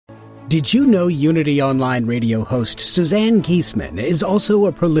Did you know Unity Online radio host Suzanne Kiesman is also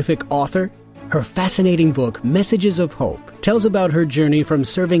a prolific author? Her fascinating book, Messages of Hope, tells about her journey from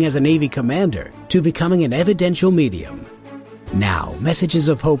serving as a Navy commander to becoming an evidential medium. Now, Messages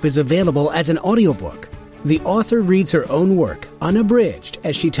of Hope is available as an audiobook. The author reads her own work, unabridged,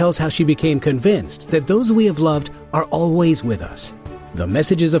 as she tells how she became convinced that those we have loved are always with us. The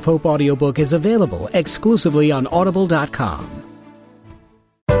Messages of Hope audiobook is available exclusively on Audible.com.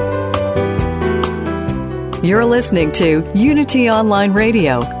 You're listening to Unity Online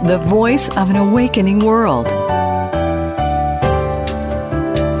Radio, the voice of an awakening world.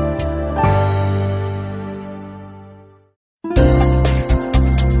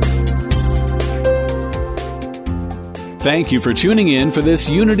 Thank you for tuning in for this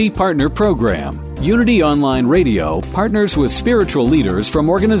Unity Partner Program. Unity Online Radio partners with spiritual leaders from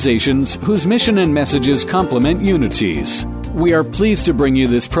organizations whose mission and messages complement Unity's. We are pleased to bring you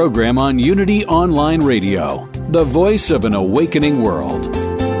this program on Unity Online Radio, the voice of an awakening world.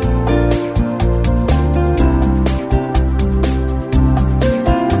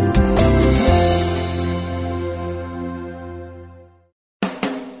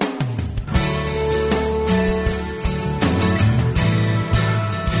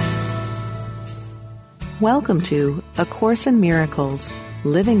 Welcome to A Course in Miracles,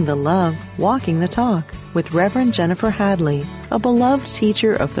 Living the Love, Walking the Talk, with Reverend Jennifer Hadley, a beloved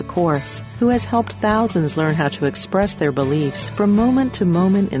teacher of the Course who has helped thousands learn how to express their beliefs from moment to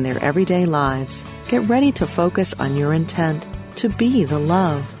moment in their everyday lives. Get ready to focus on your intent to be the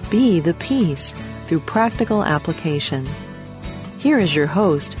love, be the peace, through practical application. Here is your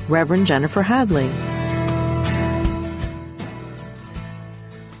host, Reverend Jennifer Hadley.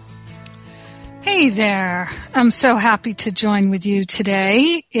 Hey there. I'm so happy to join with you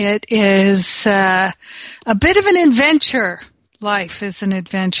today. It is a bit of an adventure. Life is an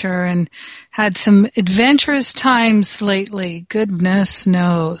adventure and had some adventurous times lately, goodness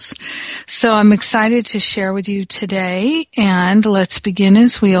knows. So I'm excited to share with you today, and let's begin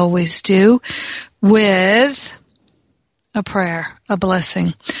as we always do with a prayer, a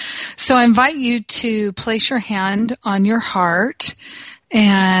blessing. So I invite you to place your hand on your heart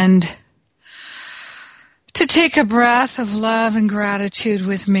and to take a breath of love and gratitude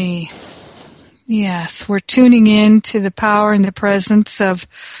with me. Yes, we're tuning in to the power and the presence of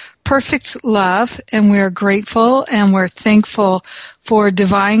perfect love, and we're grateful and we're thankful for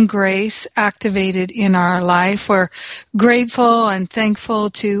divine grace activated in our life. We're grateful and thankful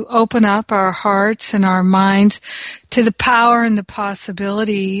to open up our hearts and our minds to the power and the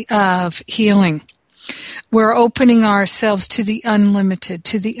possibility of healing. We're opening ourselves to the unlimited,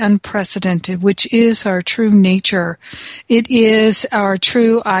 to the unprecedented, which is our true nature. It is our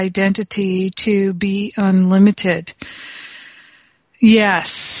true identity to be unlimited.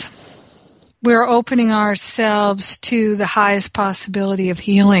 Yes, we're opening ourselves to the highest possibility of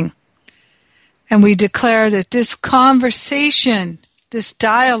healing. And we declare that this conversation, this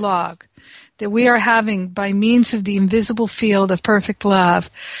dialogue, that we are having by means of the invisible field of perfect love,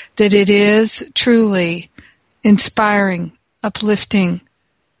 that it is truly inspiring, uplifting,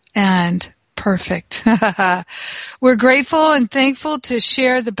 and perfect. We're grateful and thankful to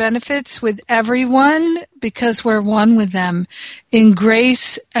share the benefits with everyone because we're one with them. In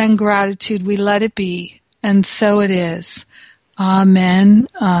grace and gratitude, we let it be, and so it is. Amen,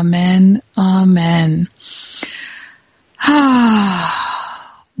 amen, amen.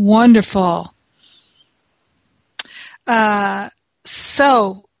 Wonderful.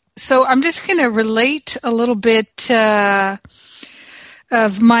 So I'm just going to relate a little bit of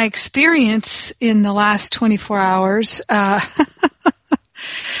my experience in the last 24 hours.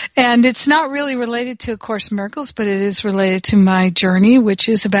 And it's not really related to A Course in Miracles, but it is related to my journey, which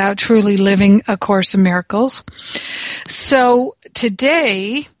is about truly living A Course in Miracles. So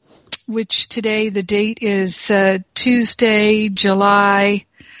today the date is Tuesday, July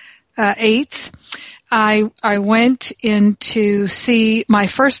 8th, I went in to see my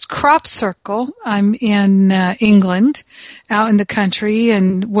first crop circle. I'm in England, out in the country,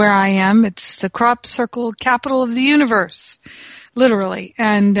 and where I am, it's the crop circle capital of the universe, literally,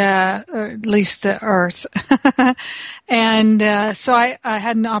 and or at least the earth. And so I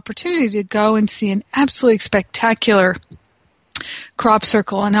had an opportunity to go and see an absolutely spectacular crop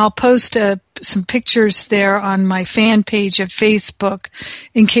circle, and I'll post some pictures there on my fan page at Facebook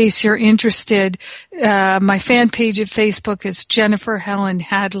in case you're interested. My fan page at Facebook is Jennifer Helen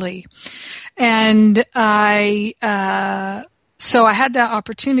Hadley, and I So I had that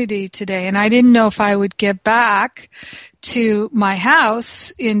opportunity today, and I didn't know if I would get back to my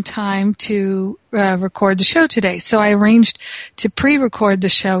house in time to record the show today. So I arranged to pre-record the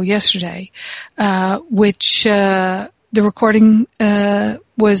show yesterday, which the recording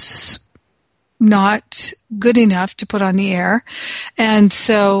was not good enough to put on the air. And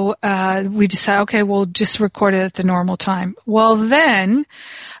so we decided, okay, we'll just record it at the normal time. Well, then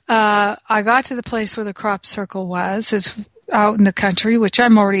I got to the place where the crop circle was. It's out in the country, which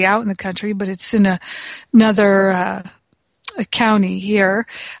I'm already out in the country, but it's in another a county here.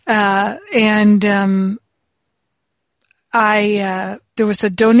 There was a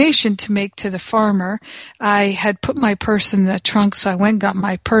donation to make to the farmer. I had put my purse in the trunk, so I went and got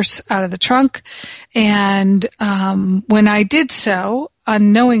my purse out of the trunk. And when I did so,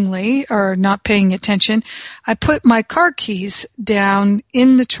 unknowingly or not paying attention, I put my car keys down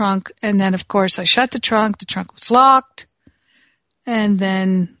in the trunk. And then, of course, I shut the trunk. The trunk was locked. And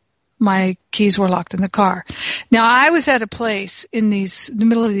then my keys were locked in the car. Now, I was at a place in the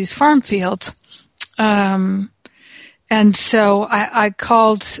middle of these farm fields. And so I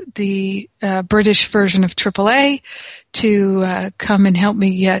called the British version of AAA to come and help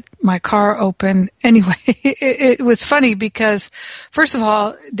me get my car open. Anyway, it was funny because, first of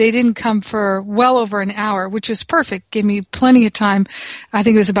all, they didn't come for well over an hour, which was perfect. Gave me plenty of time. I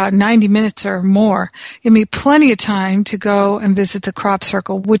think it was about 90 minutes or more. Gave me plenty of time to go and visit the crop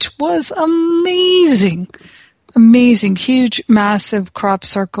circle, which was amazing. Amazing, huge, massive crop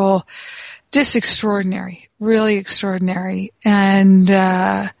circle. Just extraordinary, really extraordinary. And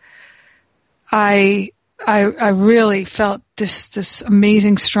I really felt this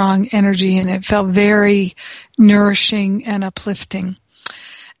amazing, strong energy, and it felt very nourishing and uplifting.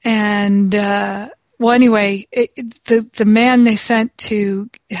 And well, anyway, the man they sent to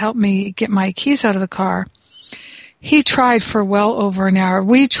help me get my keys out of the car, he tried for well over an hour.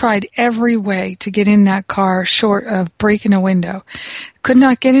 We tried every way to get in that car short of breaking a window. Could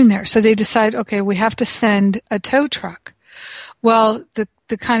not get in there. So they decided, okay, we have to send a tow truck. Well, the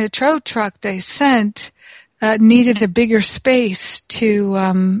kind of tow truck they sent needed a bigger space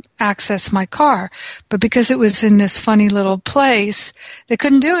to access my car. But because it was in this funny little place, they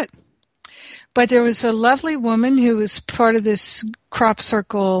couldn't do it. But there was a lovely woman who was part of this crop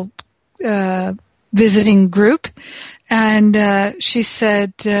circle visiting group, and she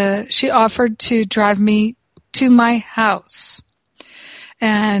said she offered to drive me to my house,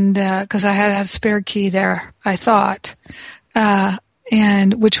 and because I had a spare key there, I thought,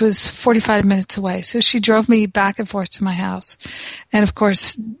 and which was 45 minutes away. So she drove me back and forth to my house, and of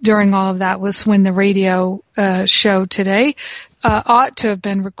course, during all of that was when the radio show today ought to have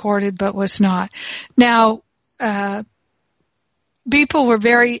been recorded, but was not. Now. People were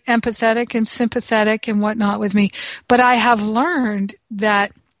very empathetic and sympathetic and whatnot with me, but I have learned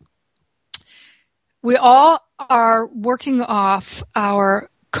that we all are working off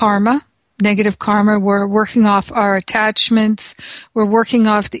our karma, negative karma. We're working off our attachments. We're working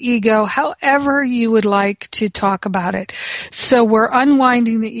off the ego, however you would like to talk about it. So we're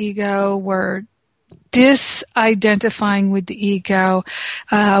unwinding the ego. We're disidentifying with the ego.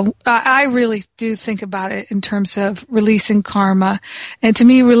 I really do think about it in terms of releasing karma. And to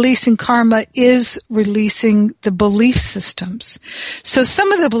me, releasing karma is releasing the belief systems. So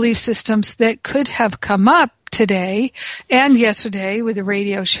some of the belief systems that could have come up today and yesterday with the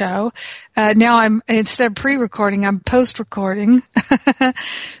radio show, now I'm, instead of pre-recording, I'm post-recording.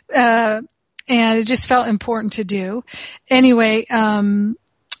 And it just felt important to do. Anyway,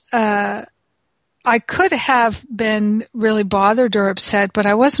 I could have been really bothered or upset, but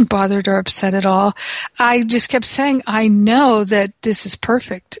I wasn't bothered or upset at all. I just kept saying, I know that this is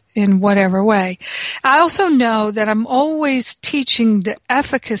perfect in whatever way. I also know that I'm always teaching the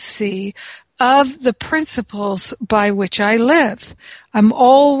efficacy of the principles by which I live. I'm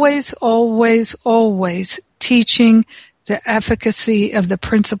always, always, always teaching the efficacy of the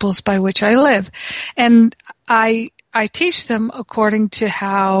principles by which I live. And I teach them according to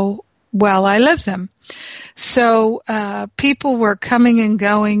how well I live them. So people were coming and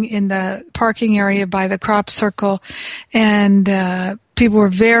going in the parking area by the crop circle, and people were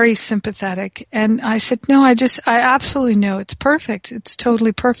very sympathetic. And I said, no, I absolutely know it's perfect. It's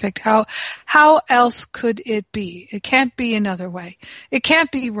totally perfect. How else could it be? It can't be another way. It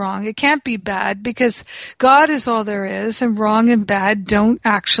can't be wrong. It can't be bad, because God is all there is, and wrong and bad don't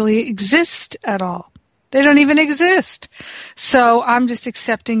actually exist at all. They don't even exist. So I'm just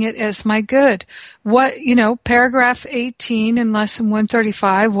accepting it as my good. Paragraph 18 in lesson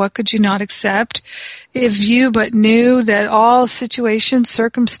 135, what could you not accept? If you but knew that all situations,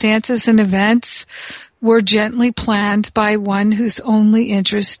 circumstances, and events were gently planned by one whose only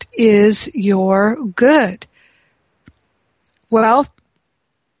interest is your good. Well,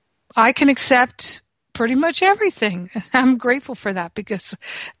 I can accept pretty much everything. I'm grateful for that because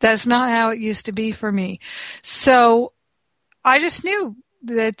that's not how it used to be for me. So I just knew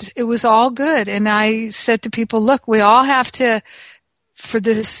that it was all good. And I said to people, look, we all have to, for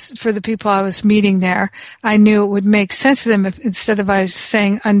the people I was meeting there, I knew it would make sense to them if instead of I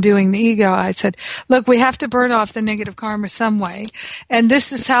saying undoing the ego, I said, look, we have to burn off the negative karma some way. And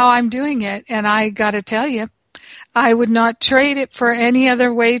this is how I'm doing it. And I got to tell you, I would not trade it for any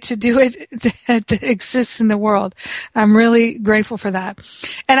other way to do it that exists in the world. I'm really grateful for that.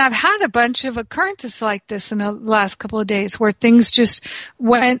 And I've had a bunch of occurrences like this in the last couple of days where things just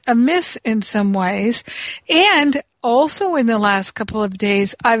went amiss in some ways. And also in the last couple of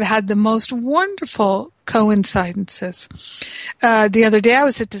days, I've had the most wonderful coincidences. The other day I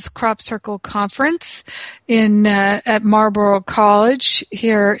was at this crop circle conference at Marlborough College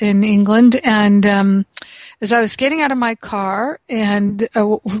here in England, and as I was getting out of my car and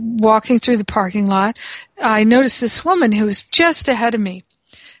walking through the parking lot, I noticed this woman who was just ahead of me,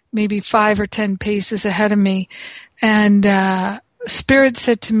 maybe 5 or 10 paces ahead of me, and Spirit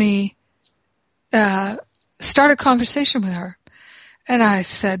said to me, start a conversation with her. And I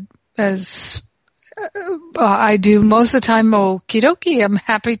said, as I do most of the time, okie dokie, I'm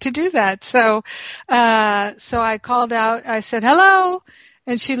happy to do that. So I called out, I said, hello.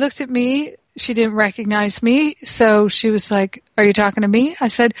 And she looked at me. She didn't recognize me. So she was like, are you talking to me? I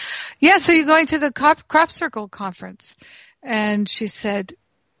said, yes. Are you going to the crop circle conference? And she said,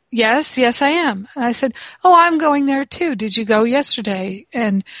 yes, I am. And I said, oh, I'm going there too. Did you go yesterday?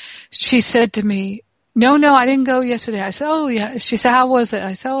 And she said to me, no, I didn't go yesterday. I said, oh, yeah. She said, how was it?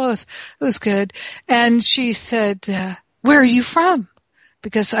 I said, oh, it was good. And she said, where are you from?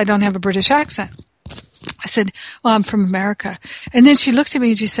 Because I don't have a British accent. I said, well, I'm from America. And then she looked at me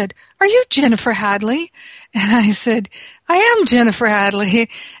and she said, are you Jennifer Hadley? And I said, I am Jennifer Hadley.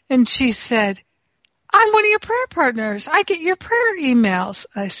 And she said, I'm one of your prayer partners. I get your prayer emails.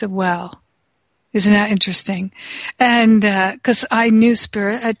 I said, well, isn't that interesting? And because I knew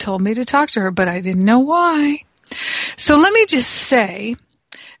Spirit had told me to talk to her, but I didn't know why. So let me just say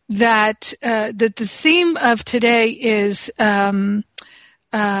that the theme of today is to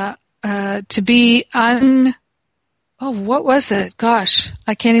be what was it? Gosh,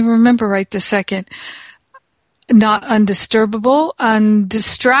 I can't even remember right this second. Not undisturbable,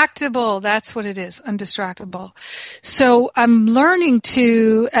 undistractable. That's what it is, undistractable. So I'm learning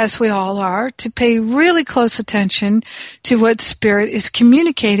to, as we all are, to pay really close attention to what Spirit is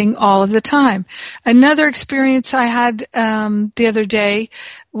communicating all of the time. Another experience I had the other day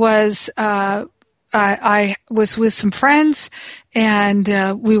was I was with some friends, and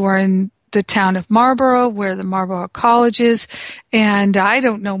we were in the town of Marlborough, where the Marlborough College is, and I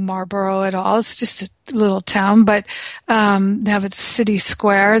don't know Marlborough at all. It's just a little town, but they have a city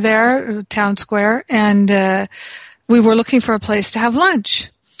square there, a town square, and we were looking for a place to have lunch.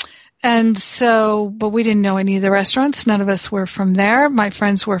 And so, but we didn't know any of the restaurants. None of us were from there. My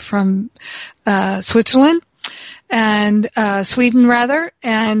friends were from Switzerland, and Sweden rather,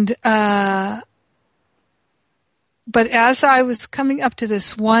 and but as I was coming up to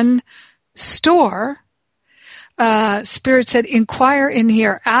this one store, Spirit said, inquire in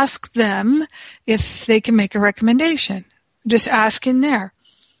here. Ask them if they can make a recommendation. Just ask in there.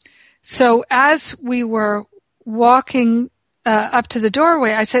 So as we were walking up to the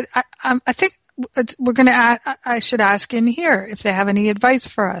doorway, I said, I think I should ask in here if they have any advice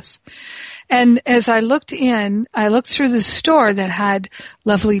for us. And as I looked in, I looked through the store that had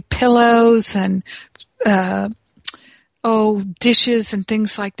lovely pillows and dishes and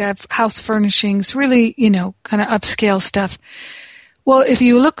things like that, house furnishings, really, kind of upscale stuff. Well, if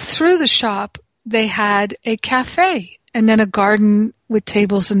you look through the shop, they had a cafe and then a garden with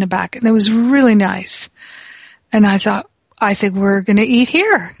tables in the back, and it was really nice. And I thought, I think we're going to eat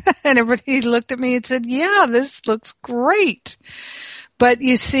here. And everybody looked at me and said, yeah, this looks great. But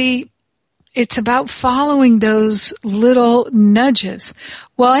you see, it's about following those little nudges.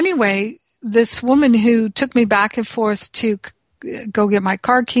 Well, anyway, this woman who took me back and forth to go get my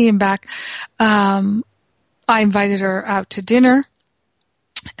car key and back, I invited her out to dinner,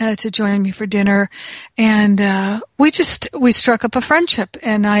 to join me for dinner. And we struck up a friendship.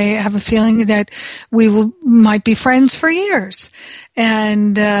 And I have a feeling that we might be friends for years.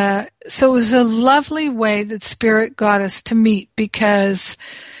 And so it was a lovely way that Spirit got us to meet, because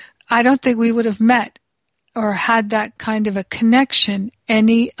I don't think we would have met or had that kind of a connection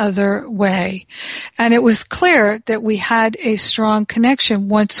any other way. And it was clear that we had a strong connection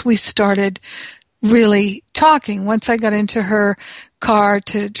once we started really talking once I got into her car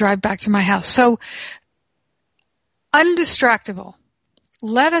to drive back to my house. So, Undistractable.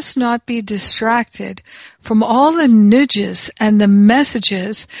 Let us not be distracted from all the nudges and the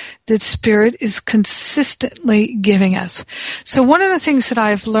messages that Spirit is consistently giving us. So one of the things that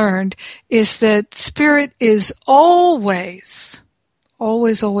I've learned is that Spirit is always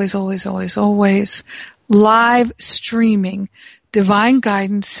live streaming divine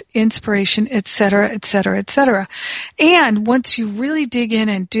guidance, inspiration, etc., etc., etc. And once you really dig in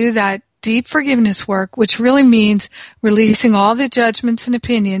and do that deep forgiveness work, which really means releasing all the judgments and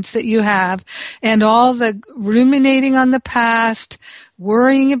opinions that you have and all the ruminating on the past,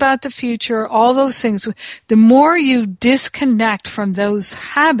 worrying about the future, all those things, the more you disconnect from those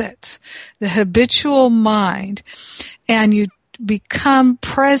habits, the habitual mind, and you become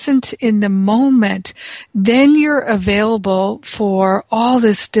present in the moment, then you're available for all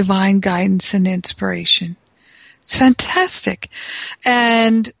this divine guidance and inspiration. It's fantastic.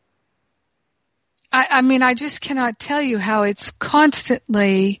 And I just cannot tell you how it's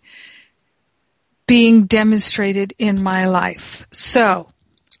constantly being demonstrated in my life. So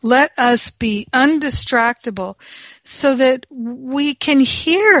let us be undistractable so that we can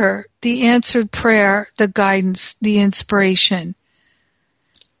hear the answered prayer, the guidance, the inspiration.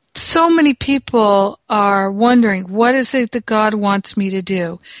 So many people are wondering, what is it that God wants me to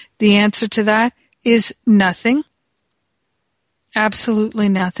do? The answer to that is nothing. Absolutely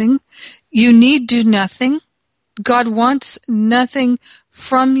nothing. You need do nothing. God wants nothing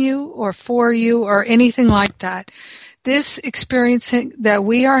from you or for you or anything like that. This experience that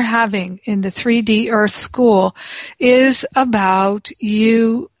we are having in the 3D Earth School is about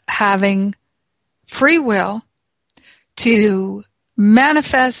you having free will to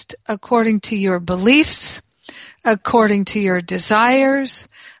manifest according to your beliefs, according to your desires,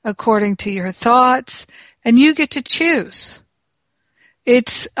 according to your thoughts, and you get to choose.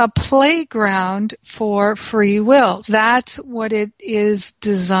 It's a playground for free will. That's what it is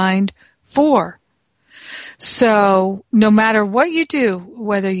designed for. So no matter what you do,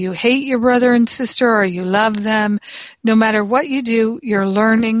 whether you hate your brother and sister or you love them, no matter what you do, you're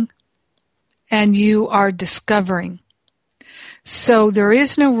learning and you are discovering. So there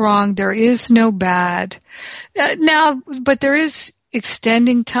is no wrong, there is no bad. But there is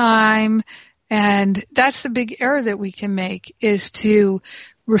extending time. And that's the big error that we can make, is to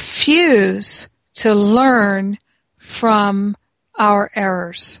refuse to learn from our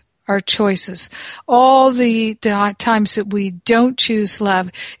errors, our choices. All the times that we don't choose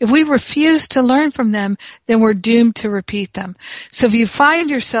love, if we refuse to learn from them, then we're doomed to repeat them. So if you find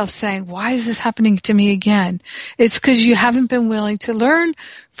yourself saying, why is this happening to me again? It's because you haven't been willing to learn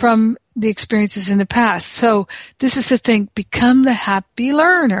from the experiences in the past. So this is the thing, become the happy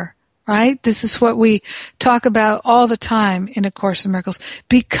learner. Right? This is what we talk about all the time in A Course in Miracles.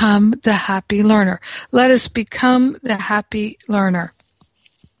 Become the happy learner. Let us become the happy learner.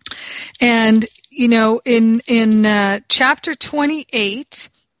 And, in chapter 28,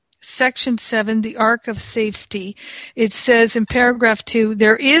 section 7, the Ark of Safety, it says in paragraph 2,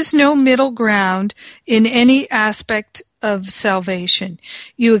 there is no middle ground in any aspect of salvation.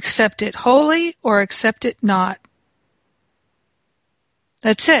 You accept it wholly or accept it not.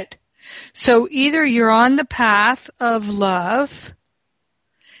 That's it. So either you're on the path of love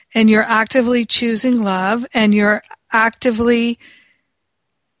and you're actively choosing love and you're actively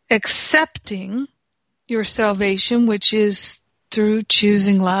accepting your salvation, which is through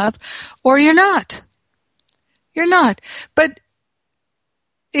choosing love, or you're not. You're not. But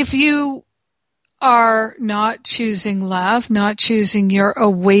if you are not choosing love, not choosing your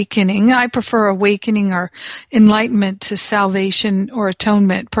awakening. I prefer awakening or enlightenment to salvation or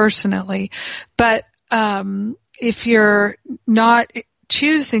atonement personally. But if you're not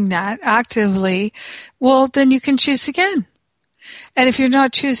choosing that actively, well, then you can choose again. And if you're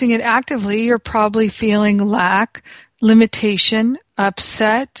not choosing it actively, you're probably feeling lack, limitation,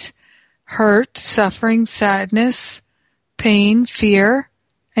 upset, hurt, suffering, sadness, pain, fear,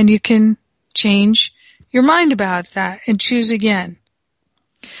 and you can change your mind about that and choose again.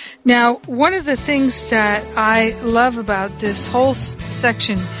 Now, one of the things that I love about this whole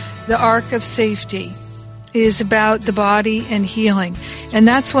section, the Ark of Safety, is about the body and healing. And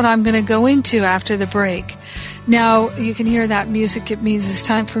that's what I'm going to go into after the break. Now, you can hear that music. It means it's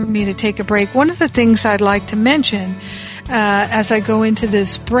time for me to take a break. One of the things I'd like to mention as I go into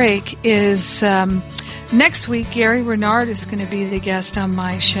this break is next week, Gary Renard is going to be the guest on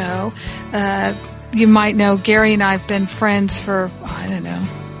my show. You might know Gary and I have been friends for,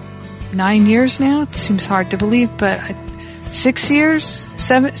 9 years now. It seems hard to believe, but 6 years,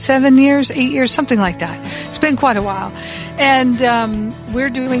 7 years, 8 years, something like that. It's been quite a while. And we're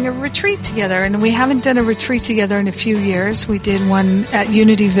doing a retreat together, and we haven't done a retreat together in a few years. We did one at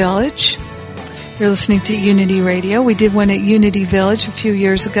Unity Village. You're listening to Unity Radio. We did one at Unity Village a few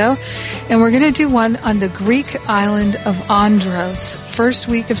years ago, and we're going to do one on the Greek island of Andros, first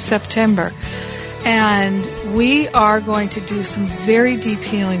week of September. And we are going to do some very deep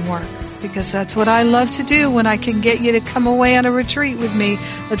healing work, because that's what I love to do when I can get you to come away on a retreat with me.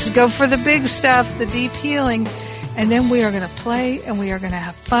 Let's go for the big stuff, the deep healing. And then we are going to play, and we are going to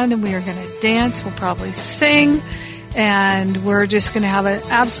have fun, and we are going to dance. We'll probably sing, and we're just going to have an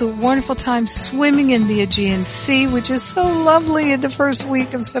absolute wonderful time swimming in the Aegean Sea, which is so lovely in the first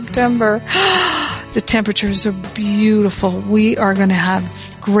week of September. The temperatures are beautiful. We are going to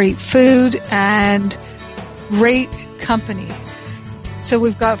have great food and great company. So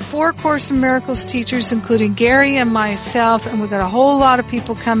we've got 4 Course in Miracles teachers, including Gary and myself, and we've got a whole lot of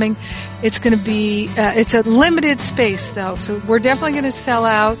people coming. It's going to be, it's a limited space, though, so we're definitely going to sell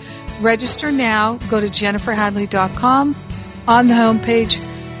out. Register now. Go to jenniferhadley.com. On the homepage,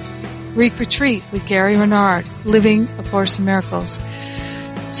 Greek Retreat with Gary Renard, Living A Course in Miracles.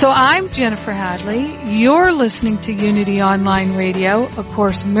 So I'm Jennifer Hadley. You're listening to Unity Online Radio, A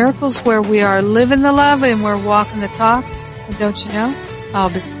Course in Miracles, where we are living the love and we're walking the talk. And don't you know, I'll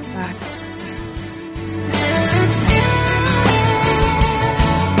be back.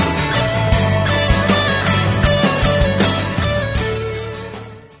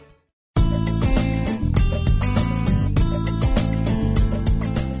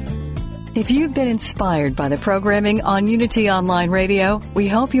 If you've been inspired by the programming on Unity Online Radio, we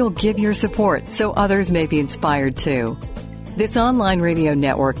hope you'll give your support so others may be inspired too. This online radio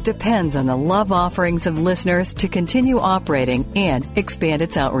network depends on the love offerings of listeners to continue operating and expand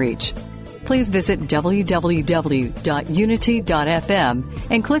its outreach. Please visit www.unity.fm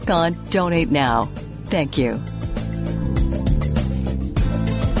and click on Donate Now. Thank you.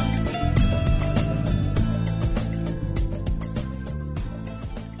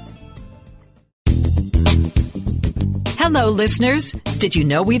 Hello, listeners. Did you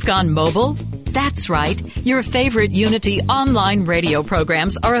know we've gone mobile? That's right. Your favorite Unity online radio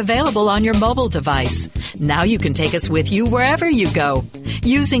programs are available on your mobile device. Now you can take us with you wherever you go.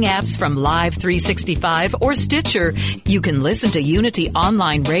 Using apps from Live 365 or Stitcher, you can listen to Unity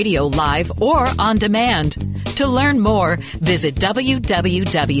Online Radio live or on demand. To learn more, visit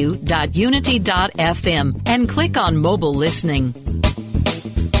www.unity.fm and click on Mobile Listening.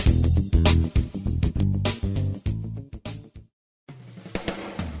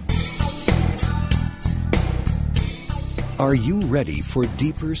 Are you ready for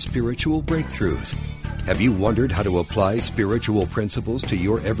deeper spiritual breakthroughs? Have you wondered how to apply spiritual principles to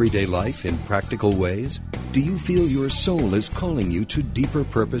your everyday life in practical ways? Do you feel your soul is calling you to deeper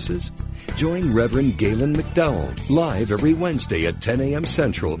purposes? Join Reverend Galen McDowell live every Wednesday at 10 a.m.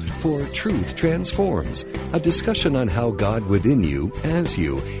 Central for Truth Transforms, a discussion on how God within you, as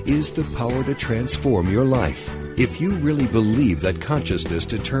you, is the power to transform your life. If you really believe that consciousness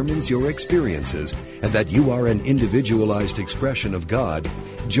determines your experiences and that you are an individualized expression of God,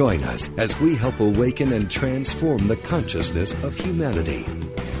 join us as we help awaken and transform the consciousness of humanity.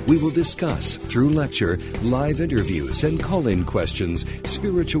 We will discuss, through lecture, live interviews, and call-in questions,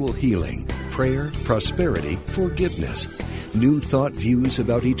 spiritual healing, prayer, prosperity, forgiveness, new thought views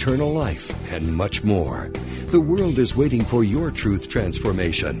about eternal life, and much more. The world is waiting for your truth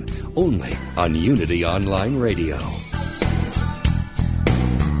transformation, only on Unity Online Radio.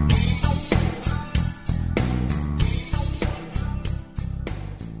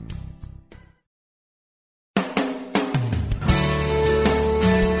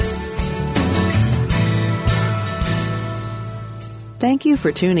 Thank you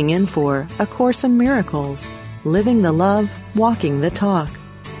for tuning in for A Course in Miracles, Living the Love, Walking the Talk.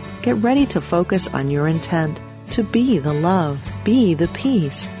 Get ready to focus on your intent to be the love, be the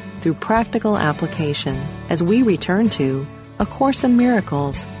peace, through practical application as we return to A Course in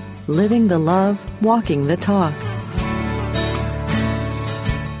Miracles, Living the Love, Walking the Talk.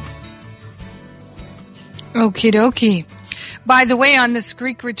 Okie dokie. By the way, on this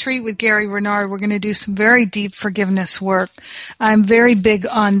Greek retreat with Gary Renard, we're going to do some very deep forgiveness work. I'm very big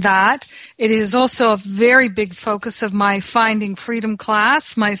on that. It is also a very big focus of my Finding Freedom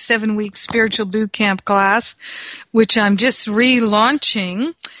class, my 7-week spiritual boot camp class, which I'm just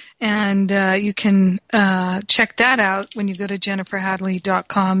relaunching. And you can check that out when you go to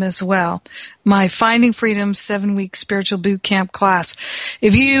jenniferhadley.com as well. My Finding Freedom 7-week spiritual boot camp class.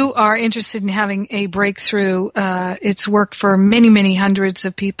 If you are interested in having a breakthrough, it's worked for many, many hundreds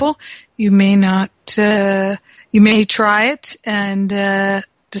of people. You may not, you may try it and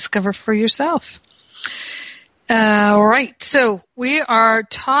discover for yourself. All right, so we are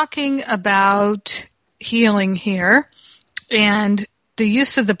talking about healing here and the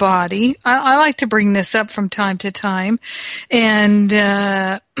use of the body. I like to bring this up from time to time, and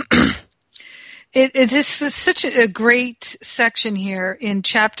this is such a great section here in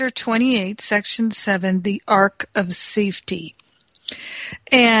Chapter 28, Section 7, the Ark of Safety.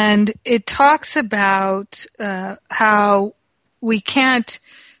 And it talks about how we can't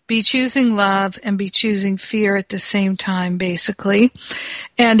be choosing love and be choosing fear at the same time, basically.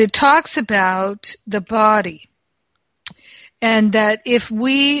 And it talks about the body. And that if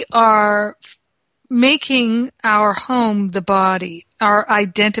we are making our home the body, our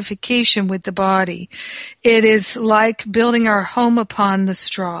identification with the body, it is like building our home upon the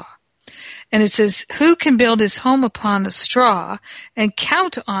straw. And it says, who can build his home upon a straw and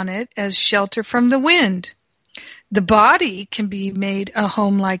count on it as shelter from the wind? The body can be made a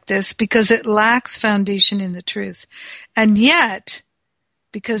home like this because it lacks foundation in the truth. And yet,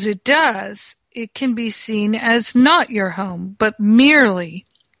 because it does, it can be seen as not your home, but merely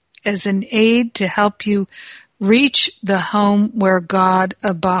as an aid to help you reach the home where God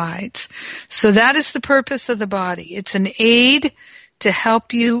abides. So that is the purpose of the body. It's an aid to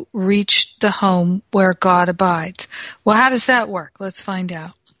help you reach the home where God abides. Well, how does that work? Let's find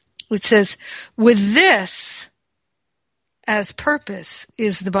out. It says, with this as purpose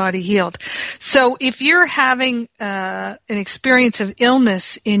is the body healed. So if you're having an experience of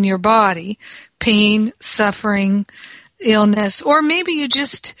illness in your body, pain, suffering, illness, or maybe you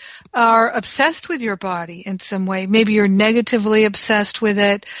just are obsessed with your body in some way, maybe you're negatively obsessed with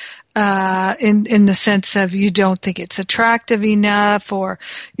it, in the sense of you don't think it's attractive enough, or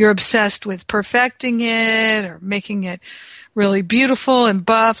you're obsessed with perfecting it or making it really beautiful and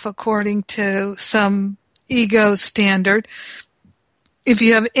buff according to some ego standard. If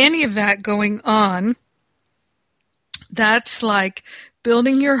you have any of that going on, that's like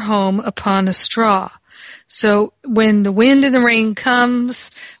building your home upon a straw. So when the wind and the rain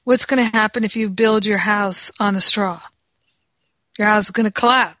comes, what's going to happen if you build your house on a straw? Your house is going to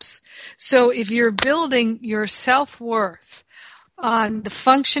collapse. So if you're building your self-worth on the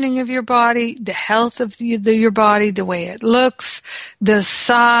functioning of your body, the health of your body, the way it looks, the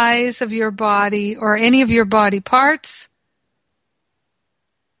size of your body, or any of your body parts,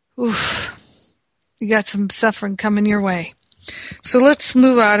 you got some suffering coming your way. So let's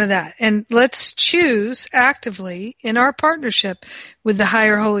move out of that, and let's choose actively in our partnership with the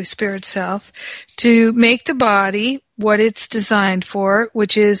higher Holy Spirit self to make the body what it's designed for,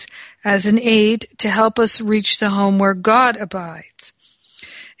 which is as an aid to help us reach the home where God abides.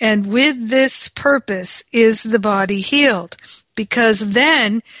 And with this purpose is the body healed, because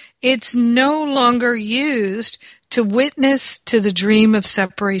then it's no longer used to witness to the dream of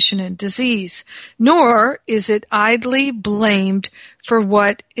separation and disease, nor is it idly blamed for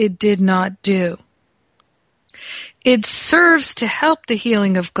what it did not do. It serves to help the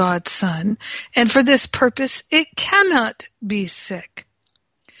healing of God's Son, and for this purpose it cannot be sick.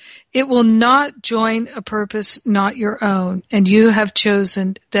 It will not join a purpose not your own, and you have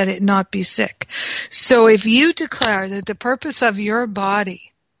chosen that it not be sick. So if you declare that the purpose of your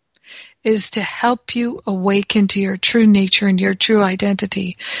body is to help you awaken to your true nature and your true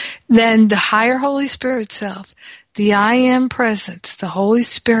identity, then the higher Holy Spirit self, the I Am Presence, the Holy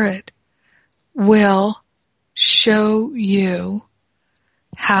Spirit, will show you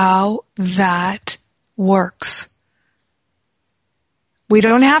how that works. We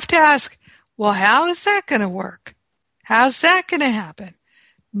don't have to ask, well, how is that going to work? How's that going to happen?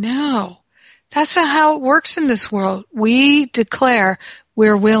 No, that's not how it works in this world. We declare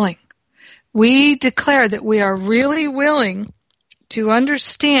we're willing. We declare that we are really willing to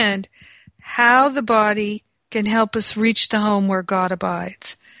understand how the body can help us reach the home where God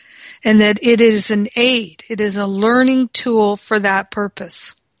abides, and that it is an aid. It is a learning tool for that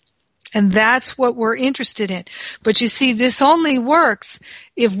purpose. And that's what we're interested in. But you see, this only works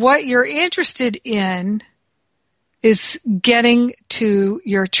if what you're interested in is getting to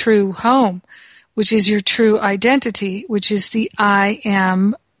your true home, which is your true identity, which is the I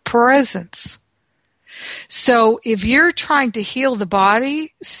Am Presence. So if you're trying to heal the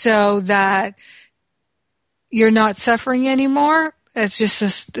body so that you're not suffering anymore,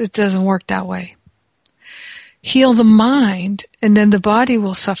 it doesn't work that way. Heal the mind, and then the body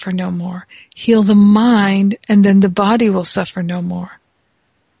will suffer no more. Heal the mind, and then the body will suffer no more.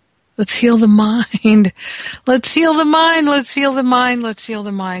 Let's heal the mind. Let's heal the mind. Let's heal the mind. Let's heal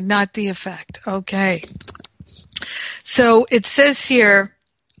the mind, not the effect. Okay. So it says here,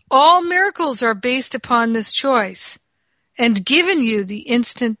 All miracles are based upon this choice and given you the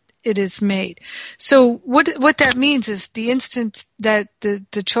instant it is made. So what that means is the instant that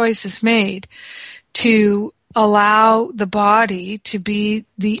the choice is made to allow the body to be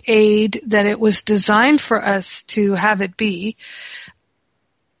the aid that it was designed for us to have it be,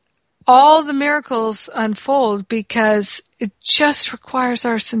 all the miracles unfold because it just requires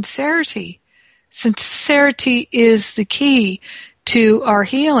our sincerity. Sincerity is the key to our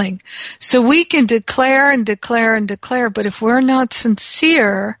healing. So we can declare and declare and declare, but if we're not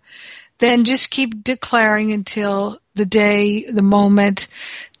sincere, then just keep declaring until the day, the moment,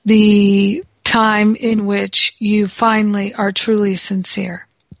 the time in which you finally are truly sincere.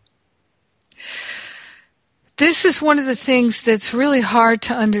 This is one of the things that's really hard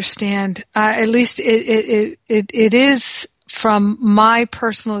to understand. At least it is from my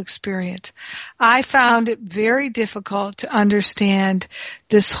personal experience. I found it very difficult to understand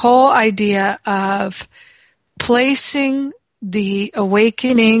this whole idea of placing the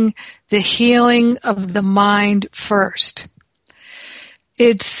awakening, the healing of the mind first.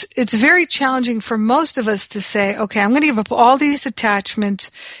 It's very challenging for most of us to say, okay, I'm going to give up all these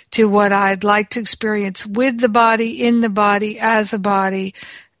attachments to what I'd like to experience with the body, in the body, as a body.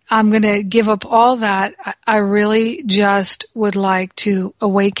 I'm going to give up all that. I really just would like to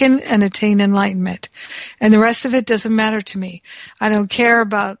awaken and attain enlightenment. And the rest of it doesn't matter to me. I don't care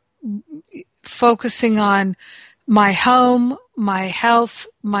about focusing on my home, my health,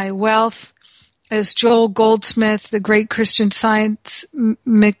 my wealth. As Joel Goldsmith, the great Christian science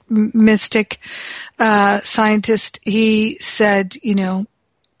mystic, scientist, he said,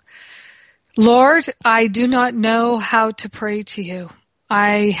 Lord, I do not know how to pray to you.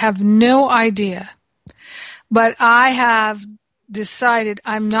 I have no idea. But I have decided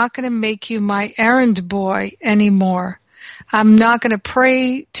I'm not going to make you my errand boy anymore. I'm not going to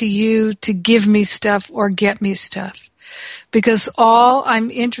pray to you to give me stuff or get me stuff. Because all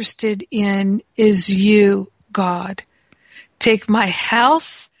I'm interested in is you, God. Take my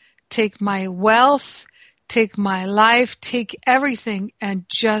health, take my wealth, take my life, take everything, and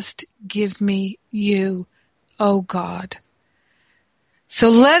just give me you, oh God. So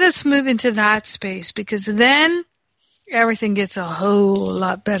let us move into that space, because then everything gets a whole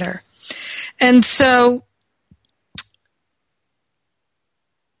lot better. And so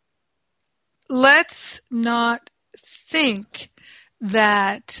let's not think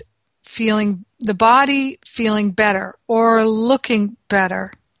that feeling the body feeling better or looking better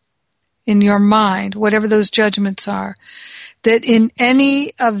in your mind, whatever those judgments are, that in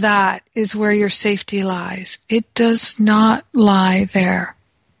any of that is where your safety lies. It does not lie there.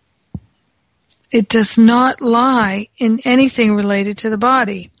 It does not lie in anything related to the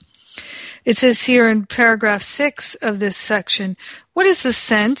body. It says here in paragraph 6 of this section, what is the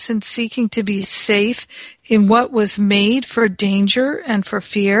sense in seeking to be safe in what was made for danger and for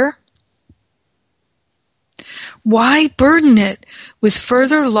fear? Why burden it with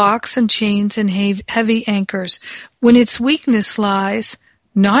further locks and chains and heavy anchors when its weakness lies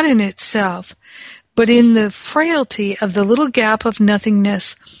not in itself, but in the frailty of the little gap of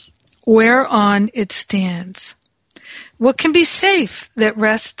nothingness whereon it stands? What can be safe that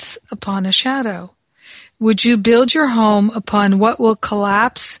rests upon a shadow? Would you build your home upon what will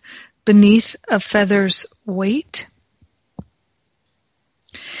collapse beneath a feather's weight?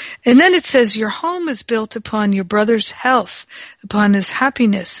 And then it says, your home is built upon your brother's health, upon his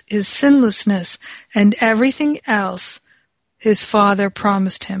happiness, his sinlessness, and everything else his father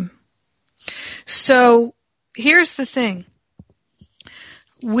promised him. So here's the thing.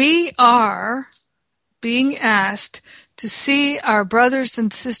 We are being asked to see our brothers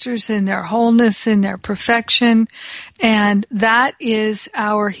and sisters in their wholeness, in their perfection, and that is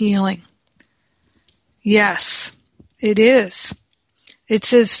our healing. Yes, it is. It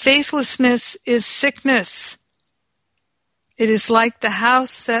says faithlessness is sickness. It is like the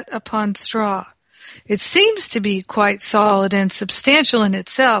house set upon straw. It seems to be quite solid and substantial in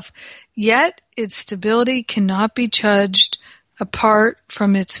itself, yet its stability cannot be judged apart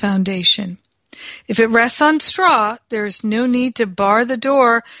from its foundation. If it rests on straw, there is no need to bar the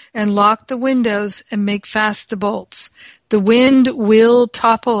door and lock the windows and make fast the bolts. The wind will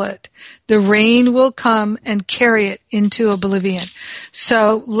topple it. The rain will come and carry it into oblivion.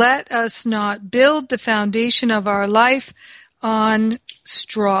 So let us not build the foundation of our life on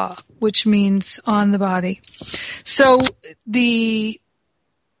straw, which means on the body. So the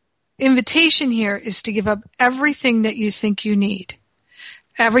invitation here is to give up everything that you think you need,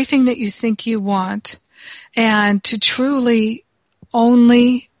 everything that you think you want, and to truly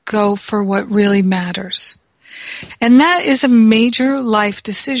only go for what really matters. And that is a major life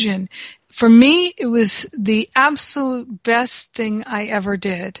decision. For me, it was the absolute best thing I ever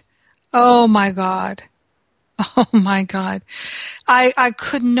did. Oh my God. Oh my God. I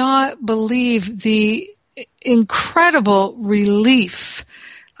could not believe the incredible relief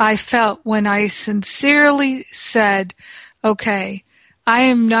I felt when I sincerely said, okay, I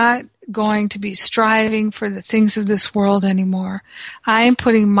am not going to be striving for the things of this world anymore. I am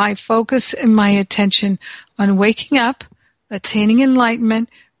putting my focus and my attention on waking up, attaining enlightenment,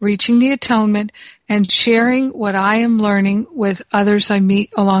 reaching the atonement, and sharing what I am learning with others I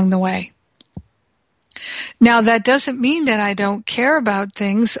meet along the way. Now, that doesn't mean that I don't care about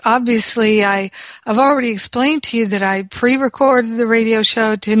things. Obviously, I've already explained to you that I pre-recorded the radio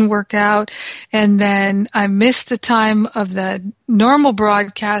show, it didn't work out, and then I missed the time of the normal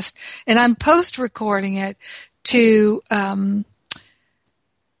broadcast, and I'm post-recording it to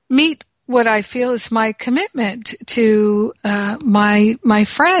meet what I feel is my commitment to my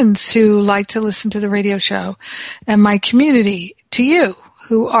friends who like to listen to the radio show, and my community, to you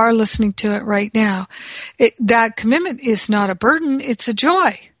who are listening to it right now. That commitment is not a burden, it's a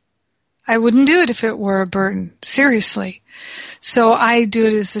joy. I wouldn't do it if it were a burden, seriously. So I do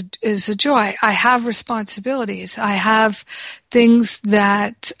it as a joy. I have responsibilities. I have things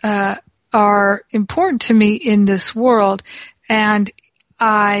that are important to me in this world, and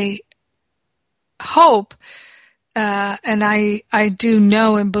I hope, and I do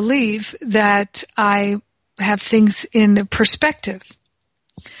know and believe that I have things in perspective.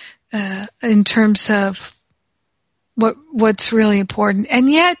 In terms of what's really important.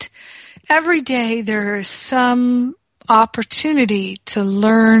 And yet, every day there is some opportunity to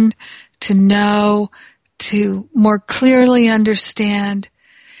learn, to know, to more clearly understand.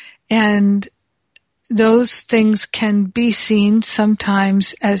 And those things can be seen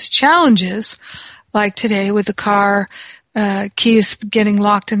sometimes as challenges, like today with the car, keys getting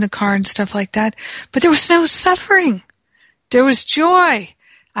locked in the car and stuff like that. But there was no suffering. There was joy.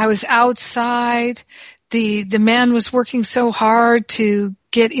 I was outside. The man was working so hard to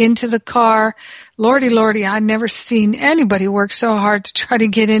get into the car. Lordy, I'd never seen anybody work so hard to try to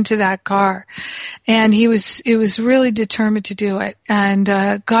get into that car. And he was really determined to do it. And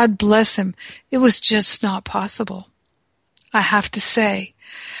God bless him. It was just not possible, I have to say.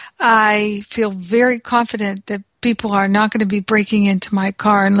 I feel very confident that people are not going to be breaking into my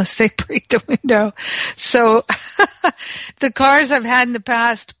car unless they break the window. So the cars I've had in the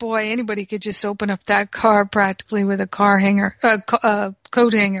past, boy, anybody could just open up that car practically with a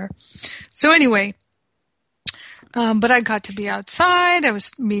coat hanger. So anyway, but I got to be outside. I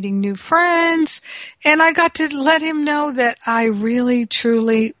was meeting new friends, and I got to let him know that I really,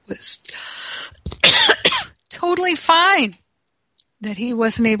 truly was totally fine that he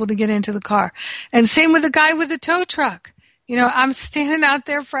wasn't able to get into the car. And same with the guy with the tow truck. You know, I'm standing out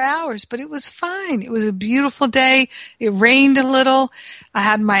there for hours, but it was fine. It was a beautiful day. It rained a little. I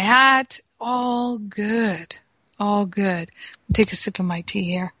had my hat. All good. All good. I'll take a sip of my tea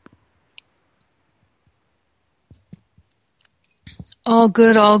here. All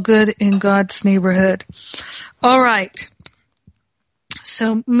good in God's neighborhood. All right.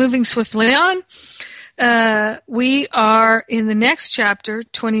 So moving swiftly on. We are in the next chapter,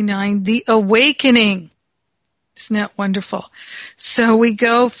 29, the awakening. Isn't that wonderful? So we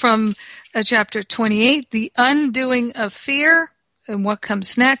go from chapter 28, the undoing of fear, and what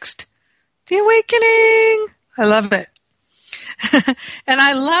comes next? The awakening. I love it. And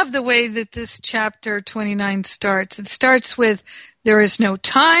I love the way that this chapter 29 starts. It starts with, there is no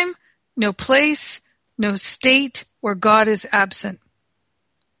time, no place, no state where God is absent.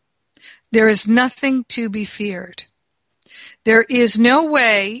 There is nothing to be feared. There is no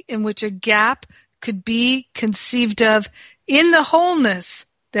way in which a gap could be conceived of in the wholeness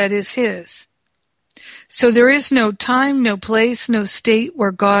that is His. So there is no time, no place, no state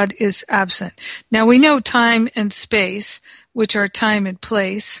where God is absent. Now we know time and space, which are time and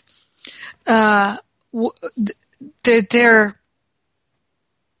place. They're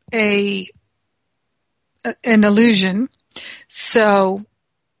an illusion. So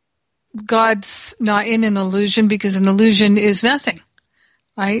God's not in an illusion because an illusion is nothing,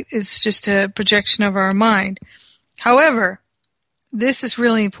 right? It's just a projection of our mind. However, this is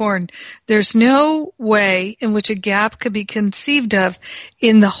really important. There's no way in which a gap could be conceived of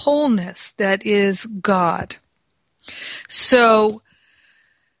in the wholeness that is God. So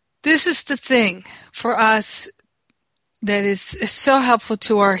this is the thing for us that is so helpful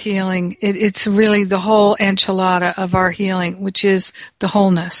to our healing. It's really the whole enchilada of our healing, which is the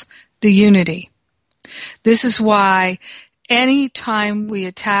wholeness, the unity. This is why any time we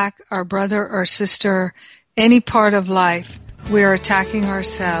attack our brother or sister, any part of life, we're attacking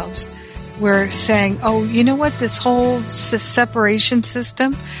ourselves. We're saying, oh, you know what, this whole separation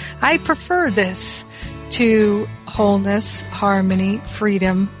system, I prefer this to wholeness, harmony,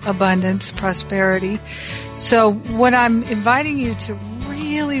 freedom, abundance, prosperity. So what I'm inviting you to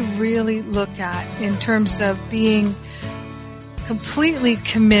really, really look at in terms of being completely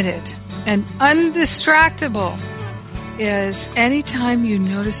committed and undistractable is anytime you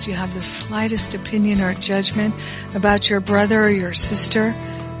notice you have the slightest opinion or judgment about your brother or your sister,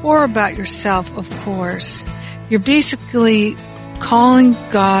 or about yourself, of course, you're basically calling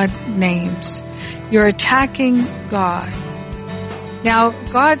God names. You're attacking God. Now,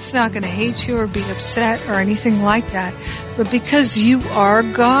 God's not going to hate you or be upset or anything like that, but because you are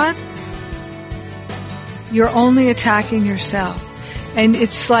God, you're only attacking yourself. And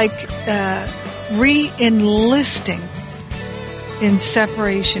it's like re-enlisting in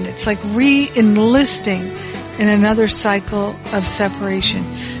separation. It's like re-enlisting in another cycle of separation.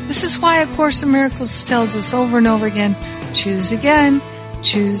 This is why A Course in Miracles tells us over and over again, choose again,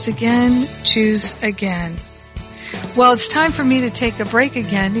 choose again, choose again. Well, it's time for me to take a break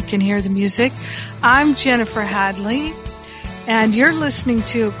again. You can hear the music. I'm Jennifer Hadley, and you're listening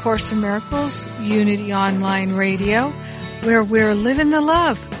to A Course in Miracles, Unity Online Radio, where we're living the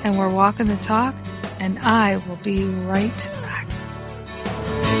love and we're walking the talk, and I will be right back.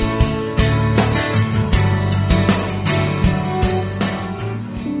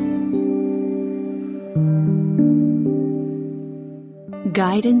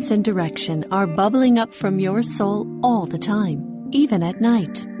 Guidance and direction are bubbling up from your soul all the time, even at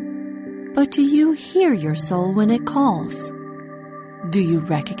night. But do you hear your soul when it calls? Do you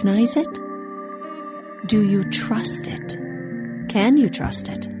recognize it? Do you trust it? Can you trust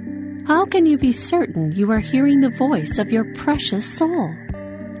it? How can you be certain you are hearing the voice of your precious soul?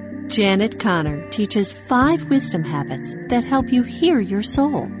 Janet Connor teaches 5 wisdom habits that help you hear your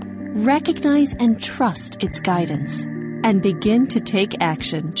soul, recognize and trust its guidance, and begin to take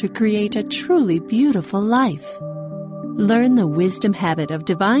action to create a truly beautiful life. Learn the wisdom habit of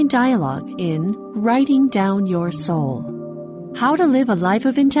divine dialogue in Writing Down Your Soul. How to live a life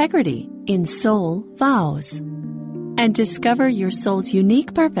of integrity in Soul Vows. And discover your soul's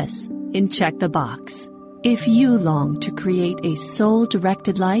unique purpose in Check the Box. If you long to create a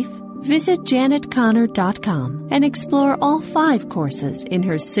soul-directed life, visit janetconnor.com and explore all 5 courses in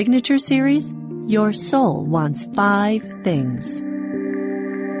her signature series, Your Soul Wants 5 Things.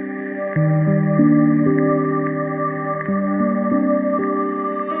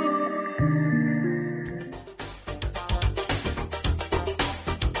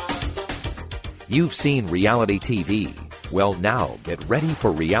 You've seen reality TV. Well, now get ready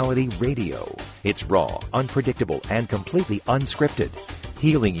for reality radio. It's raw, unpredictable, and completely unscripted.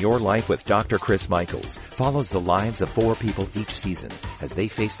 Healing Your Life with Dr. Chris Michaels follows the lives of 4 people each season as they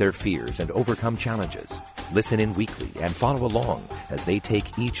face their fears and overcome challenges. Listen in weekly and follow along as they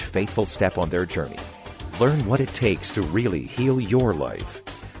take each faithful step on their journey. Learn what it takes to really heal your life.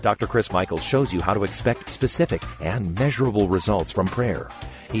 Dr. Chris Michaels shows you how to expect specific and measurable results from prayer.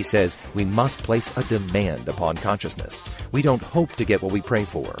 He says we must place a demand upon consciousness. We don't hope to get what we pray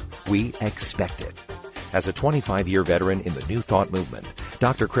for. We expect it. As a 25-year veteran in the New Thought movement,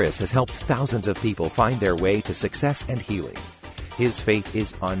 Dr. Chris has helped thousands of people find their way to success and healing. His faith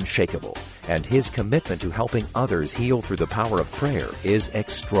is unshakable, and his commitment to helping others heal through the power of prayer is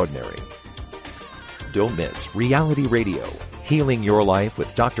extraordinary. Don't miss Reality Radio, Healing Your Life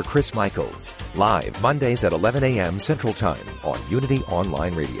with Dr. Chris Michaels, live Mondays at 11 a.m. Central Time on Unity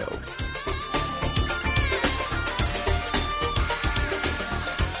Online Radio.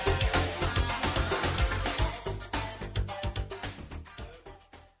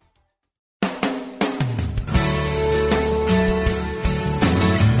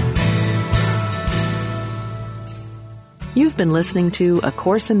 You've been listening to A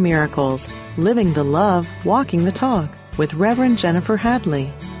Course in Miracles, Living the Love, Walking the Talk, with Reverend Jennifer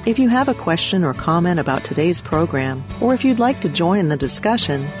Hadley. If you have a question or comment about today's program, or if you'd like to join in the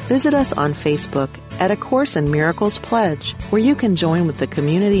discussion, visit us on Facebook at A Course in Miracles Pledge, where you can join with the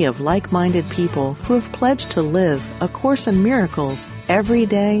community of like-minded people who have pledged to live A Course in Miracles every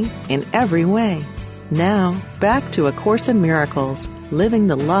day in every way. Now, back to A Course in Miracles, Living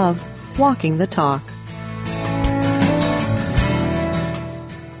the Love, Walking the Talk.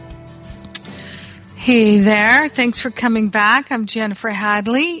 Hey there. Thanks for coming back. I'm Jennifer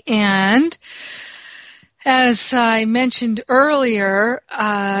Hadley, and As I mentioned earlier,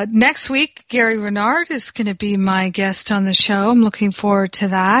 next week, Gary Renard is going to be my guest on the show. I'm looking forward to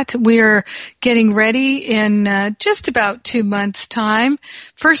that. We're getting ready in just about 2 months' time.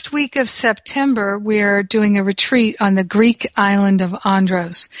 First week of September, we're doing a retreat on the Greek island of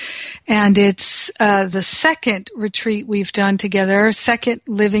Andros. And it's the second retreat we've done together, second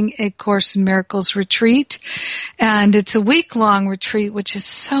Living A Course in Miracles retreat. And it's a week-long retreat, which is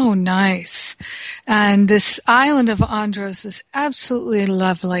so nice. And this island of Andros is absolutely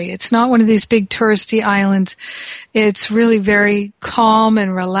lovely. It's not one of these big touristy islands. It's really very calm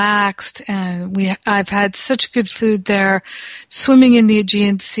and relaxed, and I've had such good food there. Swimming in the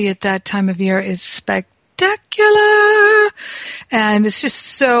Aegean Sea at that time of year is spectacular, and it's just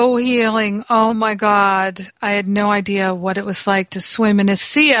so healing. Oh my God, I had no idea what it was like to swim in a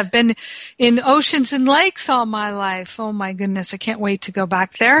sea. I've been in oceans and lakes all my life. Oh my goodness, I can't wait to go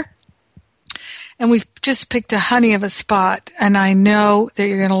back there. And we've just picked a honey of a spot, and I know that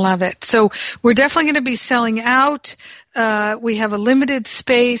you're going to love it. So we're definitely going to be selling out. We have a limited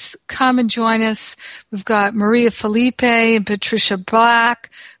space. Come and join us. We've got Maria Felipe and Patricia Black,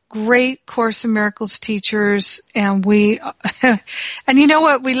 great Course in Miracles teachers, and and you know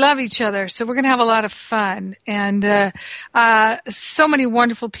what? We love each other, so we're going to have a lot of fun. And so many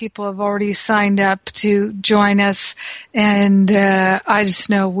wonderful people have already signed up to join us, and I just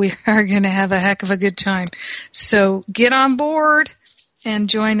know we are going to have a heck of a good time. So get on board and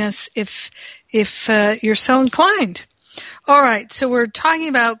join us if you're so inclined. All right, so we're talking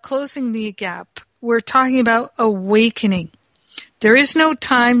about closing the gap. We're talking about awakening. There is no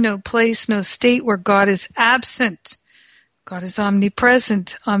time, no place, no state where God is absent. God is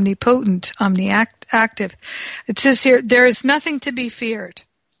omnipresent, omnipotent, omniactive. It says here, there is nothing to be feared.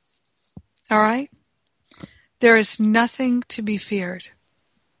 All right? There is nothing to be feared.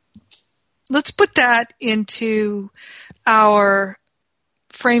 Let's put that into our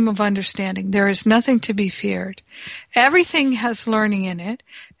frame of understanding. There is nothing to be feared. Everything has learning in it.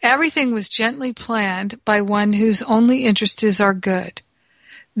 Everything was gently planned by one whose only interest is our good.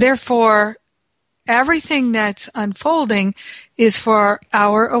 Therefore, everything that's unfolding is for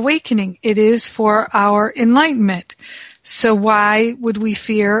our awakening. It is for our enlightenment. So why would we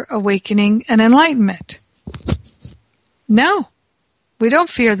fear awakening and enlightenment? No, we don't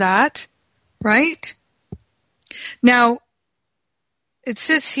fear that, right? Now, it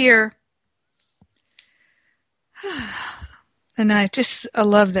says here, and I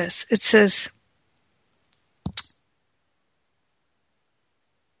love this. It says,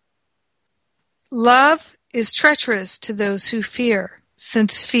 love is treacherous to those who fear,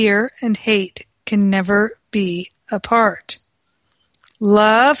 since fear and hate can never be apart.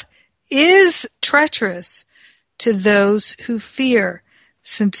 Love is treacherous to those who fear,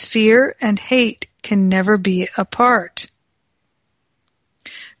 since fear and hate can never be apart.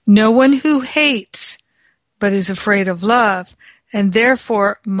 No one who hates but is afraid of love, and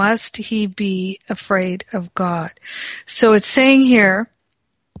therefore must he be afraid of God. So it's saying here,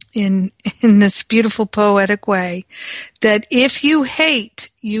 in this beautiful poetic way, that if you hate,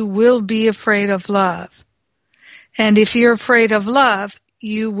 you will be afraid of love. And if you're afraid of love,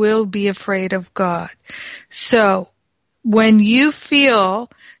 you will be afraid of God. So when you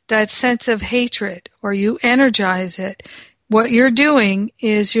feel that sense of hatred, or you energize it, what you're doing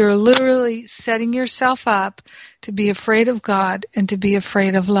is you're literally setting yourself up to be afraid of God and to be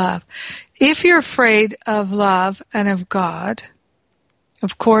afraid of love. If you're afraid of love and of God,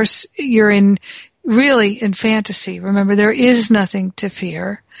 of course, you're really in fantasy. Remember, there is nothing to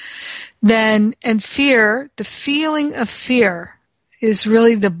fear. And fear, the feeling of fear, is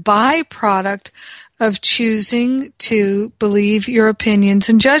really the byproduct of choosing to believe your opinions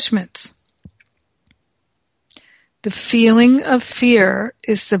and judgments. The feeling of fear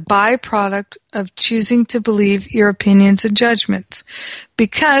is the byproduct of choosing to believe your opinions and judgments.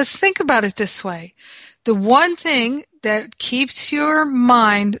 Because think about it this way. The one thing that keeps your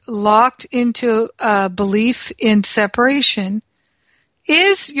mind locked into a belief in separation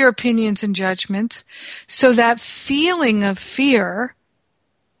is your opinions and judgments. So that feeling of fear,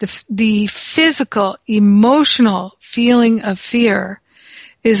 the physical, emotional feeling of fear,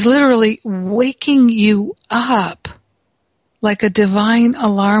 is literally waking you up like a divine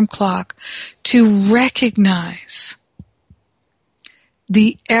alarm clock to recognize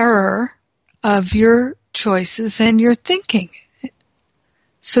the error of your choices and your thinking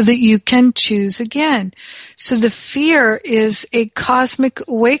so that you can choose again. So the fear is a cosmic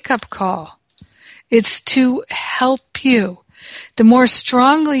wake-up call. It's to help you. The more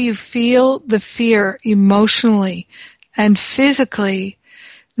strongly you feel the fear emotionally and physically,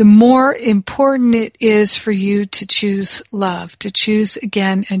 the more important it is for you to choose love, to choose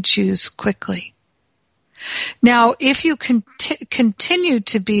again and choose quickly. Now, if you continue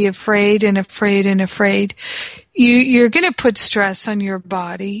to be afraid and afraid and afraid, you're going to put stress on your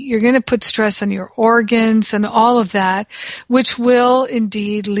body. You're going to put stress on your organs and all of that, which will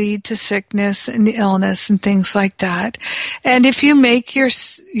indeed lead to sickness and illness and things like that. And if you make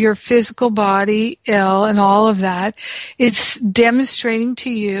your physical body ill and all of that, it's demonstrating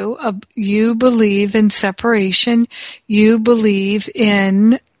to you you believe in separation. You believe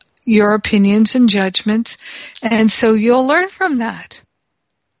in your opinions and judgments, and so you'll learn from that.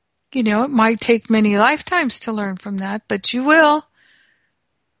 You know, it might take many lifetimes to learn from that, but you will,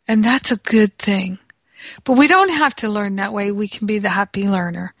 and that's a good thing. But we don't have to learn that way. We can be the happy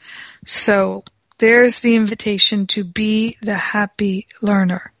learner. So there's the invitation to be the happy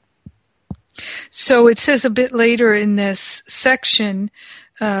learner. So it says a bit later in this section,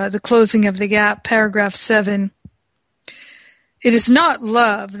 the closing of the gap, paragraph 7, it is not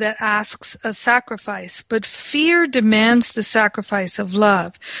love that asks a sacrifice, but fear demands the sacrifice of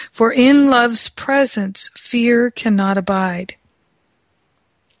love. For in love's presence, fear cannot abide.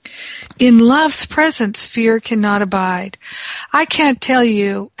 In love's presence, fear cannot abide. I can't tell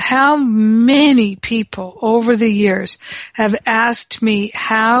you how many people over the years have asked me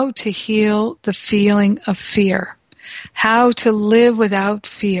how to heal the feeling of fear, how to live without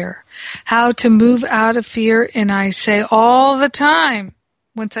fear, how to move out of fear, and I say all the time,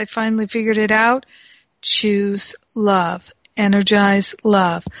 once I finally figured it out, choose love, energize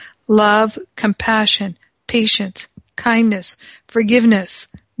love, love, compassion, patience, kindness, forgiveness,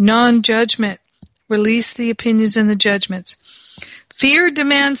 non-judgment, release the opinions and the judgments. Fear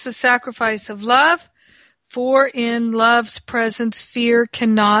demands the sacrifice of love, for in love's presence fear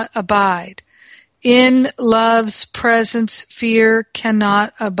cannot abide. In love's presence, fear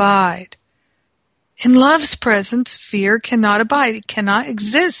cannot abide. In love's presence, fear cannot abide. It cannot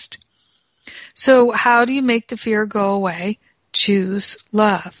exist. So how do you make the fear go away? Choose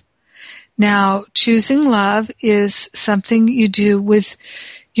love. Now, choosing love is something you do with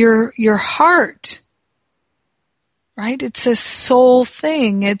your heart, right? It's a soul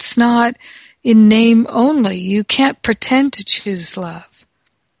thing. It's not in name only. You can't pretend to choose love.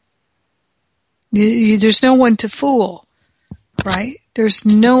 There's no one to fool, right? There's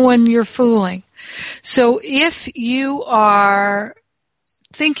no one you're fooling. So if you are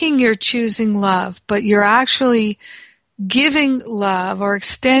thinking you're choosing love, but you're actually giving love or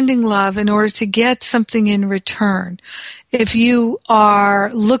extending love in order to get something in return, if you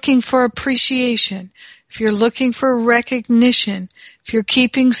are looking for appreciation, if you're looking for recognition, if you're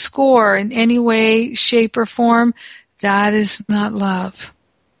keeping score in any way, shape, or form, that is not love.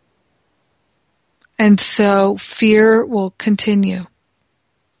 And so fear will continue.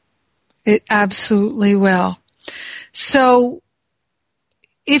 It absolutely will. So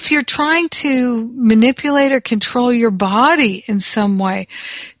if you're trying to manipulate or control your body in some way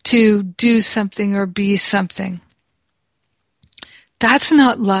to do something or be something, that's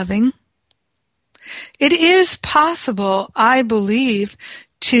not loving. It is possible, I believe,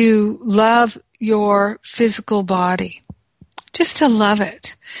 to love your physical body. Just to love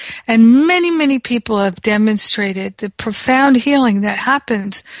it. And many, many people have demonstrated the profound healing that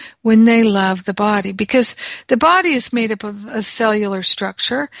happens when they love the body, because the body is made up of a cellular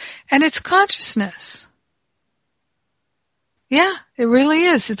structure and it's consciousness. Yeah, it really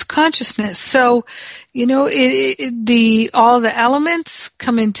is. It's consciousness. So, you know, all the elements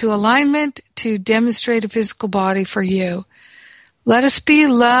come into alignment to demonstrate a physical body for you. Let us be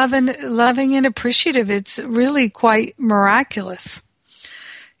loving and appreciative. It's really quite miraculous.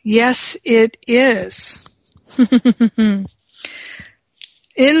 Yes, it is. In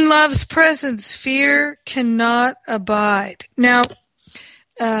love's presence, fear cannot abide. Now,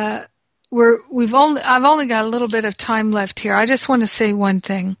 I've only got a little bit of time left here. I just want to say one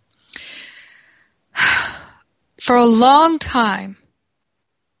thing. For a long time,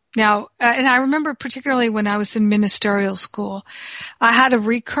 now, and I remember particularly when I was in ministerial school, I had a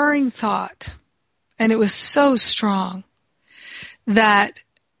recurring thought, and it was so strong, that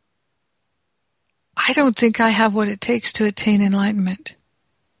I don't think I have what it takes to attain enlightenment.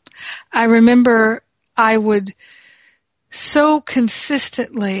 I remember I would so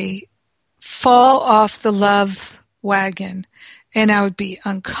consistently fall off the love wagon, and I would be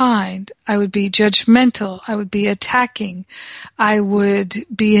unkind, I would be judgmental, I would be attacking, I would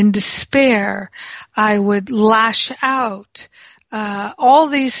be in despair, I would lash out. All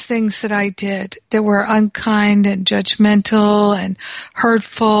these things that I did that were unkind and judgmental and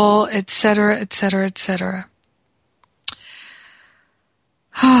hurtful, etc., etc., etc.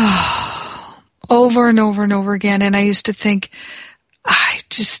 over and over and over again. And I used to think, I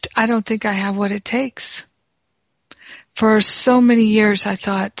don't think I have what it takes. For so many years, I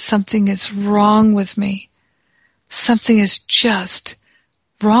thought something is wrong with me. Something is just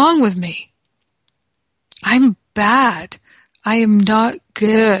wrong with me. I'm bad. I am not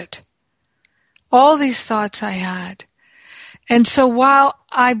good. All these thoughts I had. And so while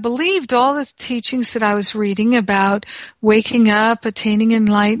I believed all the teachings that I was reading about waking up, attaining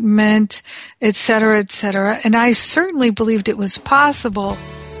enlightenment, etc., and I certainly believed it was possible,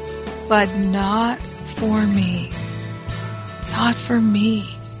 but not for me. Not for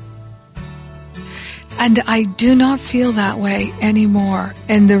me. And I do not feel that way anymore.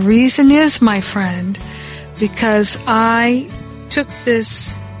 And the reason is, my friend, because I took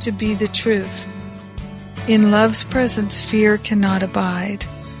this to be the truth. In love's presence, fear cannot abide.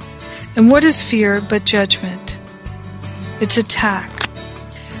 And what is fear but judgment? It's attack.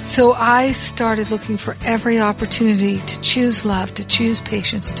 So I started looking for every opportunity to choose love, to choose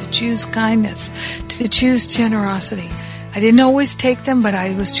patience, to choose kindness, to choose generosity. I didn't always take them, but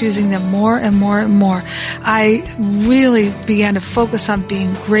I was choosing them more and more and more. I really began to focus on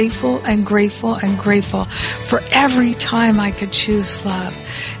being grateful and grateful and grateful for every time I could choose love.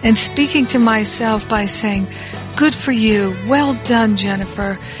 And speaking to myself by saying, good for you. Well done,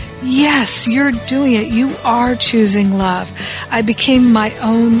 Jennifer. Yes, you're doing it. You are choosing love. I became my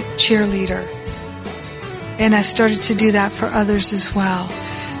own cheerleader. And I started to do that for others as well.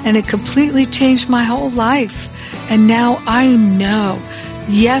 And it completely changed my whole life. And now I know,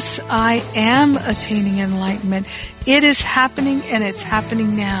 yes, I am attaining enlightenment. It is happening, and it's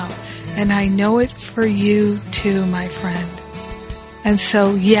happening now. And I know it for you too, my friend. And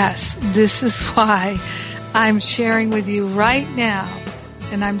so, yes, this is why I'm sharing with you right now.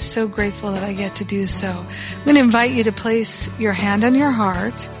 And I'm so grateful that I get to do so. I'm going to invite you to place your hand on your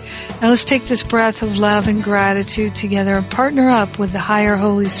heart. And let's take this breath of love and gratitude together and partner up with the higher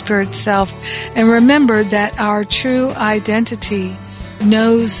Holy Spirit self. And remember that our true identity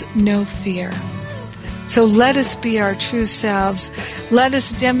knows no fear. So let us be our true selves. Let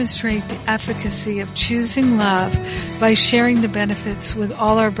us demonstrate the efficacy of choosing love by sharing the benefits with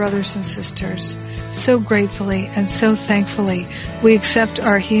all our brothers and sisters. So gratefully and so thankfully, we accept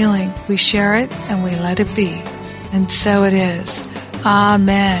our healing, we share it, and we let it be. And so it is.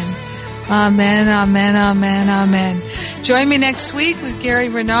 Amen. Amen, amen, amen, amen. Join me next week with Gary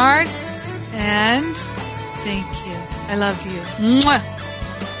Renard. And thank you. I love you. Mwah.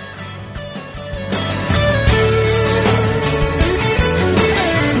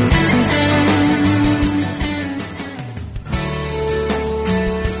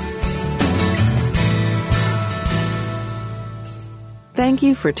 Thank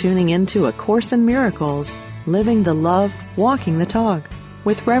you for tuning in to A Course in Miracles, Living the Love, Walking the Talk,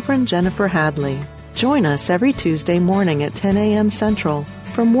 with Reverend Jennifer Hadley. Join us every Tuesday morning at 10 a.m. Central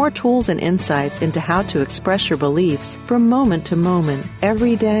for more tools and insights into how to express your beliefs from moment to moment,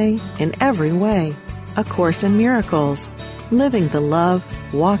 every day, in every way. A Course in Miracles, Living the Love,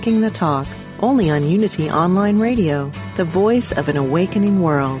 Walking the Talk, only on Unity Online Radio, the voice of an awakening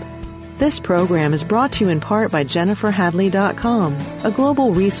world. This program is brought to you in part by JenniferHadley.com, a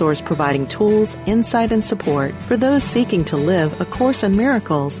global resource providing tools, insight, and support for those seeking to live A Course in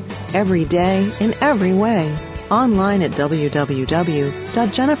Miracles every day in every way. Online at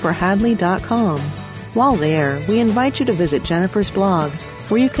www.JenniferHadley.com. While there, we invite you to visit Jennifer's blog,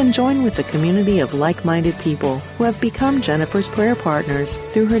 where you can join with the community of like-minded people who have become Jennifer's prayer partners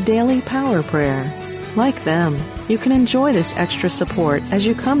through her daily power prayer. Like them, you can enjoy this extra support as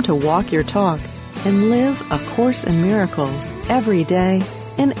you come to walk your talk and live A Course in Miracles every day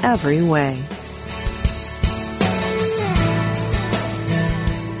in every way.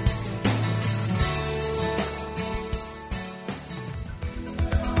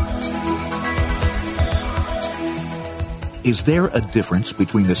 Is there a difference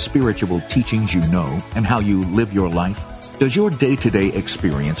between the spiritual teachings you know and how you live your life? Does your day-to-day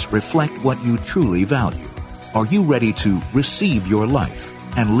experience reflect what you truly value? Are you ready to receive your life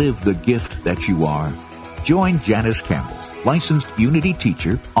and live the gift that you are? Join Janice Campbell, licensed Unity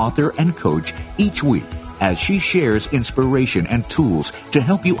teacher, author, and coach, each week as she shares inspiration and tools to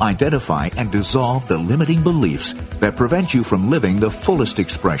help you identify and dissolve the limiting beliefs that prevent you from living the fullest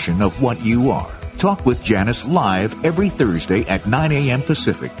expression of what you are. Talk with Janice live every Thursday at 9 a.m.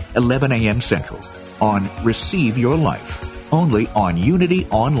 Pacific, 11 a.m. Central on Receive Your Life, only on Unity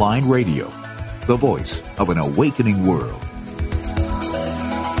Online Radio, the voice of an awakening world.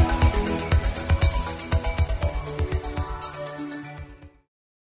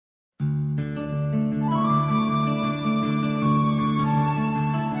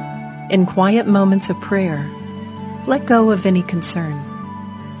 In quiet moments of prayer, let go of any concern.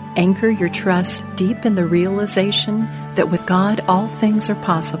 Anchor your trust deep in the realization that with God all things are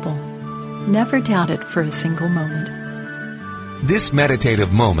possible. Never doubt it for a single moment. This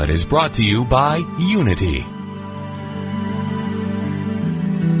meditative moment is brought to you by Unity.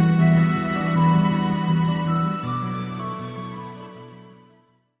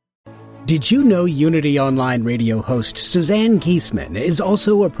 Did you know Unity Online radio host Suzanne Kiesman is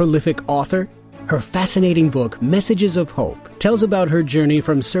also a prolific author? Her fascinating book, Messages of Hope, tells about her journey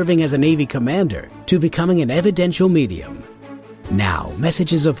from serving as a Navy commander to becoming an evidential medium. Now,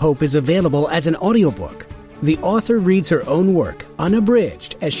 Messages of Hope is available as an audiobook. The author reads her own work,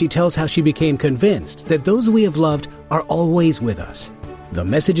 unabridged, as she tells how she became convinced that those we have loved are always with us. The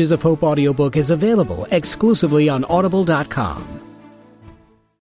Messages of Hope audiobook is available exclusively on Audible.com.